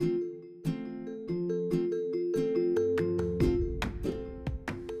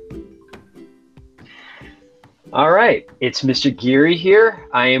All right, it's Mr. Geary here.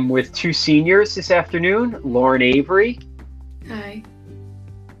 I am with two seniors this afternoon, Lauren Avery Hi.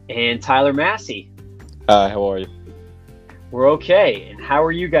 and Tyler Massey. Hi, how are you? We're okay. And how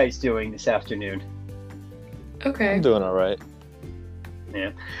are you guys doing this afternoon? Okay. I'm doing all right.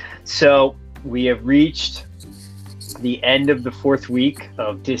 Yeah. So we have reached the end of the fourth week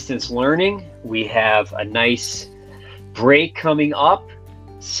of distance learning. We have a nice break coming up.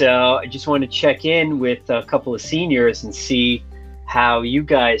 So I just want to check in with a couple of seniors and see how you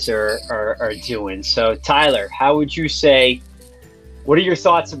guys are doing. So Tyler, how would you say, what are your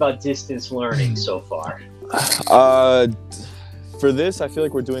thoughts about distance learning so far? For this, I feel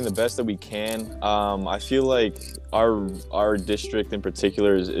like we're doing the best that we can. I feel like our district in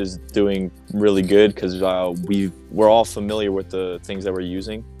particular is doing really good because we're all familiar with the things that we're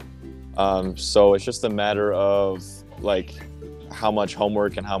using. So it's just a matter of like how much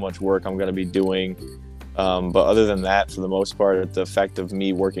homework and how much work I'm going to be doing. But other than that, for the most part, the fact of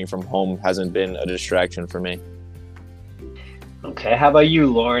me working from home hasn't been a distraction for me. Okay, how about you,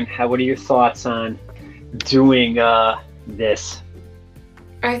 Lauren? What are your thoughts on doing this?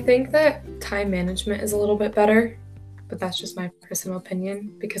 I think that time management is a little bit better, but that's just my personal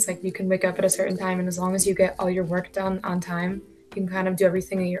opinion because like you can wake up at a certain time and as long as you get all your work done on time, you can kind of do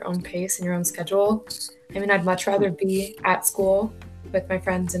everything at your own pace and your own schedule. I mean, I'd much rather be at school with my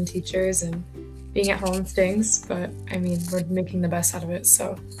friends and teachers and being at home stings, but I mean, we're making the best out of it,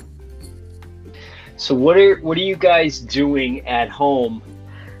 so. So what are you guys doing at home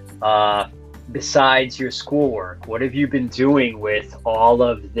besides your schoolwork? What have you been doing with all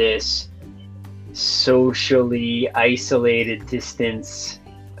of this socially isolated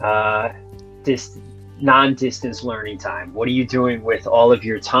non-distance learning time? What are you doing with all of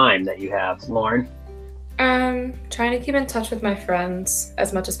your time that you have, Lauren? Trying to keep in touch with my friends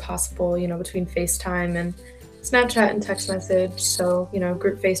as much as possible, between FaceTime and Snapchat and text message. So,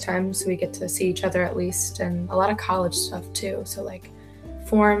 group FaceTime so we get to see each other at least, and a lot of college stuff too. So like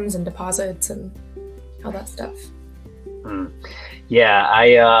forms and deposits and all that stuff.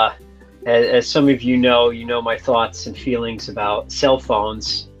 Yeah, as some of you know my thoughts and feelings about cell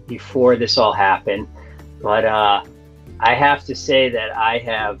phones before this all happened. But I have to say that I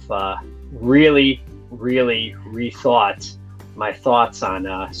have really rethought my thoughts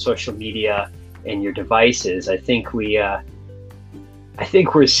on social media and your devices. I think we're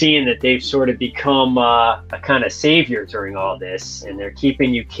seeing that they've sort of become a kind of savior during all this, and they're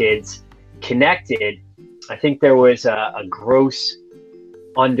keeping you kids connected. I think there was a gross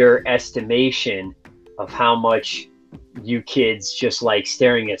underestimation of how much you kids just like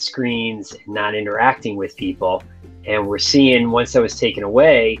staring at screens and not interacting with people. And we're seeing, once that was taken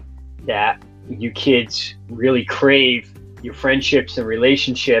away, that you kids really crave your friendships and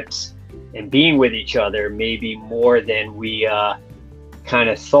relationships and being with each other maybe more than we kind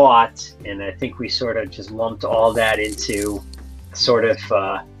of thought. And I think we sort of just lumped all that into sort of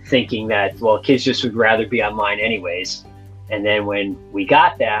thinking that, well, kids just would rather be online anyways. And then when we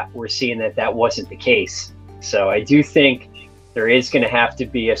got that, we're seeing that that wasn't the case. So I do think there is going to have to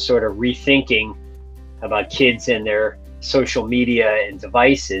be a sort of rethinking about kids and their social media and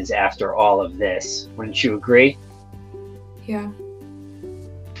devices after all of this. Wouldn't you agree? Yeah.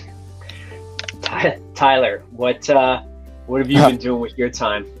 Tyler, what have you been doing with your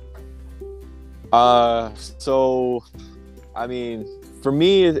time? So, I mean, for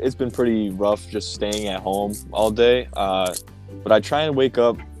me, it's been pretty rough just staying at home all day. But I try and wake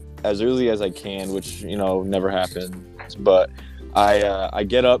up as early as I can, which, never happens. But I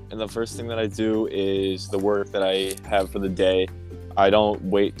get up and the first thing that I do is the work that I have for the day. I don't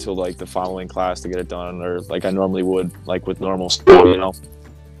wait till like the following class to get it done or like I normally would, like with normal school,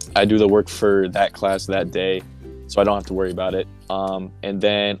 I do the work for that class that day, so I don't have to worry about it. And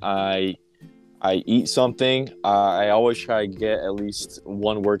then I eat something. I always try to get at least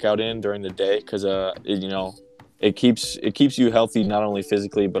one workout in during the day because it keeps you healthy, not only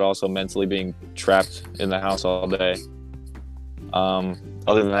physically but also mentally, being trapped in the house all day.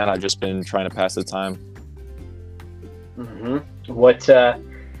 Other than that, I've just been trying to pass the time. Mm-hmm. What are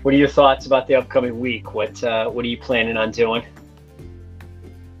your thoughts about the upcoming week? What are you planning on doing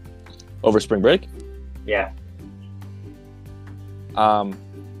over spring break? Yeah.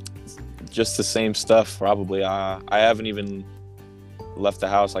 Just the same stuff, probably. I haven't even left the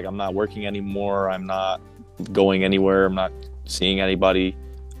house. Like, I'm not working anymore. I'm not going anywhere. I'm not seeing anybody.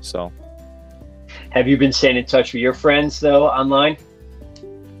 So. Have you been staying in touch with your friends though online?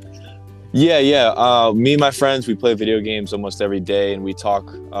 Yeah. Me and my friends, we play video games almost every day, and we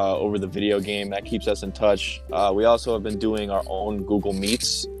talk over the video game. That keeps us in touch. We also have been doing our own Google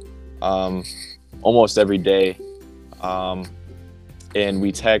Meets. almost every day. And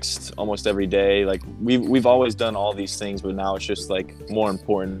we text almost every day. Like we've always done all these things, but now it's just like more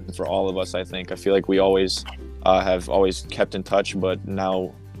important for all of us. I think. I feel like we always have always kept in touch, but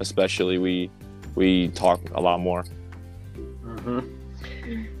now especially we talk a lot more. Mm-hmm.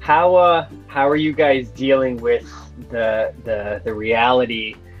 How are you guys dealing with the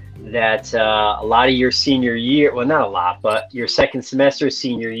reality that a lot of your senior year, well, not a lot, but your second semester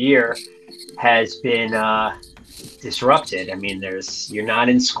senior year has been disrupted? I mean, you're not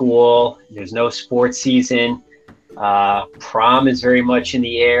in school, there's no sports season, prom is very much in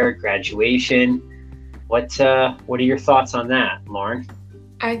the air, graduation. What are your thoughts on that, Lauren?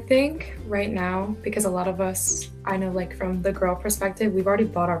 I think right now, because a lot of us, I know like from the girl perspective, we've already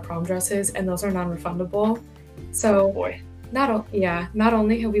bought our prom dresses and those are non-refundable. So Oh boy. not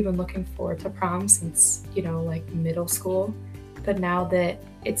only have we been looking forward to prom since, like middle school, but now that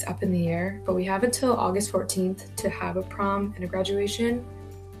it's up in the air, but we have until August 14th to have a prom and a graduation.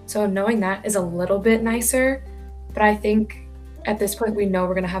 So knowing that is a little bit nicer, but I think at this point we know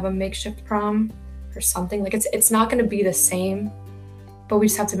we're going to have a makeshift prom or something. Like it's not going to be the same, but we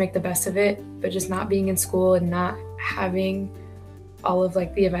just have to make the best of it. But just not being in school and not having all of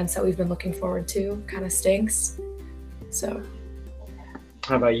like the events that we've been looking forward to kind of stinks. So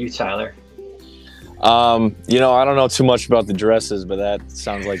How about you, Tyler? I don't know too much about the dresses, but that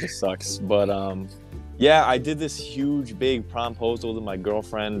sounds like it sucks. But yeah, I did this huge, big promposal to my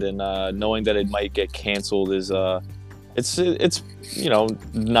girlfriend, and knowing that it might get canceled is it's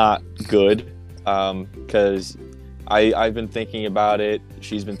not good, because I've been thinking about it.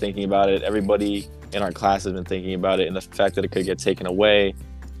 She's been thinking about it. Everybody in our class has been thinking about it, and the fact that it could get taken away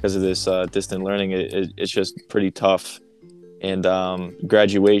because of this distant learning, it's just pretty tough. And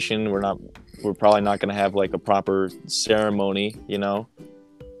graduation, we're probably not going to have like a proper ceremony,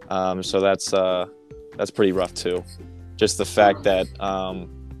 so that's pretty rough too. Just the fact that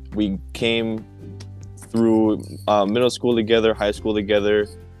we came through middle school together, high school together,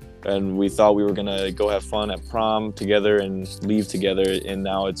 and we thought we were going to go have fun at prom together and leave together, and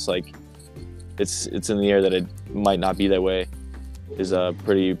now it's like it's in the air that it might not be that way. Is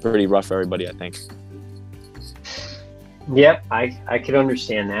pretty rough for everybody, I think. Yep, I could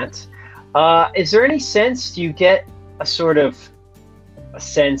understand that. Is there any sense, do you get a sort of a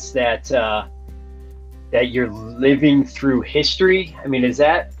sense that that you're living through history? I mean, does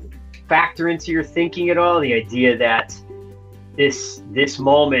that factor into your thinking at all? The idea that this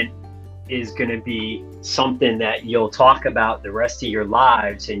moment is going to be something that you'll talk about the rest of your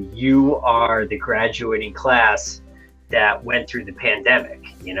lives, and you are the graduating class that went through the pandemic,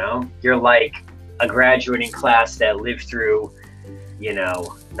 You're like a graduating class that lived through,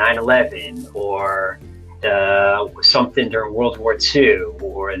 9/11 or something during World War II,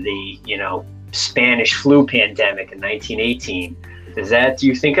 or the, Spanish flu pandemic in 1918. Do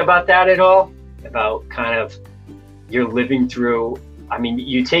you think about that at all? About kind of you're living through, I mean,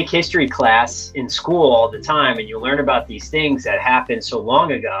 you take history class in school all the time and you learn about these things that happened so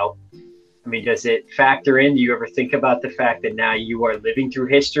long ago. I mean, does it factor in? Do you ever think about the fact that now you are living through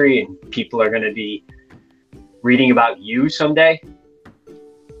history and people are going to be reading about you someday?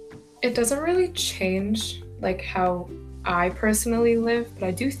 it doesn't really change like how I personally live, but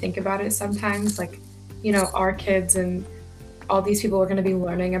I do think about it sometimes, like, our kids and all these people are going to be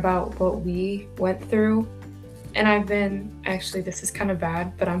learning about what we went through. And I've been, actually, this is kind of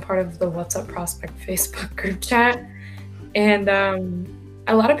bad, but I'm part of the What's Up Prospect Facebook group chat. And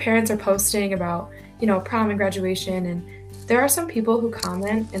a lot of parents are posting about, prom and graduation. And there are some people who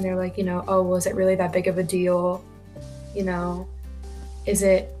comment and they're like, oh, was it really that big of a deal?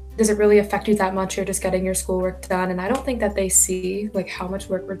 Does it really affect you that much? You're just getting your schoolwork done. And I don't think that they see like how much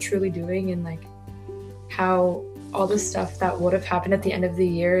work we're truly doing, and like how all the stuff that would have happened at the end of the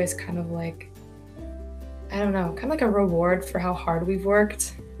year is kind of like, I don't know, kind of like a reward for how hard we've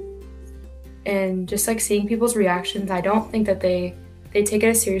worked. And just like seeing people's reactions, I don't think that they take it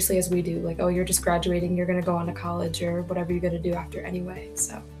as seriously as we do. Like, oh, you're just graduating, you're going to go on to college or whatever you're going to do after anyway.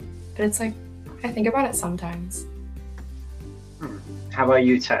 So, but it's like, I think about it sometimes. How about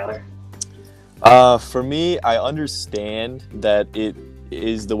you, Tyler? For me, I understand that it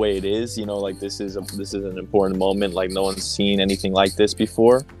is the way it is. Like this is an important moment. Like no one's seen anything like this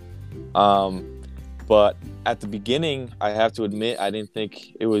before. But at the beginning, I have to admit, I didn't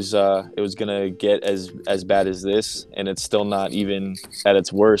think it was gonna get as bad as this, and it's still not even at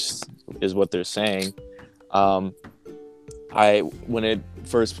its worst, is what they're saying. When it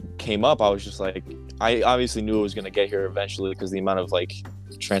first came up, I was just like, I obviously knew it was gonna get here eventually because the amount of like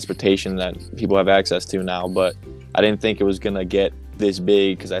transportation that people have access to now, but I didn't think it was gonna get this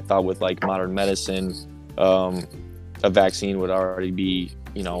big, because I thought with like modern medicine, a vaccine would already be,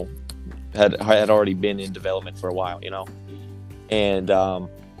 you know, had already been in development for a while, you know. And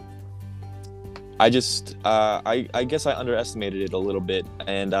I just I guess I underestimated it a little bit,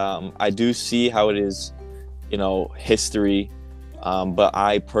 and I do see how it is, you know, history, but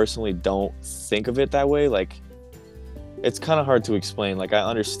I personally don't think of it that way. Like, it's kind of hard to explain. Like, I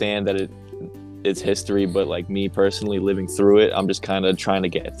understand that it's history, but like me personally living through it, I'm just kind of trying to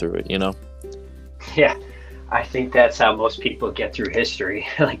get through it, you know? Yeah, I think that's how most people get through history.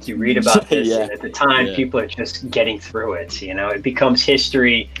 Like, you read about this, Yeah. and at the time, Yeah. people are just getting through it. You know, it becomes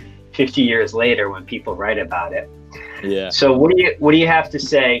history 50 years later when people write about it. Yeah. So, what do you have to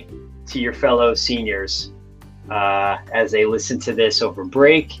say to your fellow seniors as they listen to this over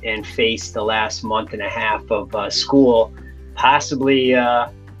break and face the last month and a half of school, possibly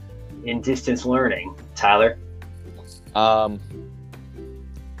in distance learning? Tyler? I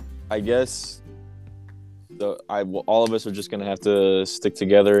guess all of us are just gonna have to stick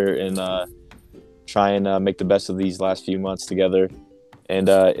together and try and make the best of these last few months together. And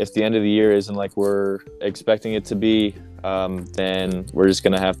if the end of the year isn't like we're expecting it to be, then we're just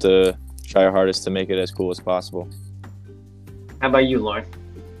gonna have to try our hardest to make it as cool as possible. How about you, Lauren?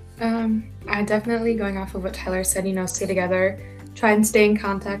 I definitely, going off of what Tyler said, you know, stay together, try and stay in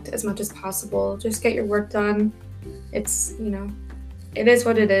contact as much as possible. Just get your work done. It's, you know, it is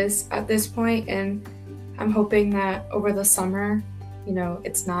what it is at this point, and I'm hoping that over the summer, you know,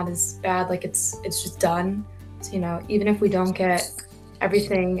 it's not as bad. Like, it's just done. So, you know, even if we don't get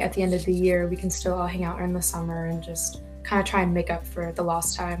everything at the end of the year, we can still all hang out in the summer and just kind of try and make up for the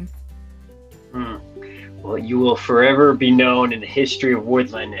lost time. Well, you will forever be known in the history of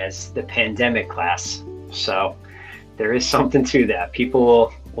Woodland as the pandemic class. So there is something to that.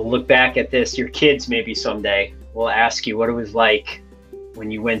 People will look back at this. Your kids maybe someday will ask you what it was like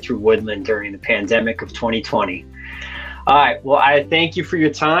when you went through Woodland during the pandemic of 2020. All right. Well, I thank you for your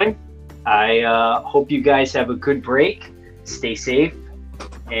time. I hope you guys have a good break. Stay safe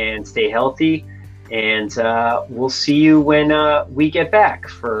and stay healthy. And we'll see you when we get back.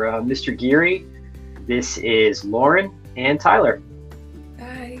 For Mr. Geary, this is Lauren and Tyler.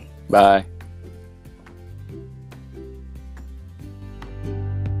 Bye. Bye.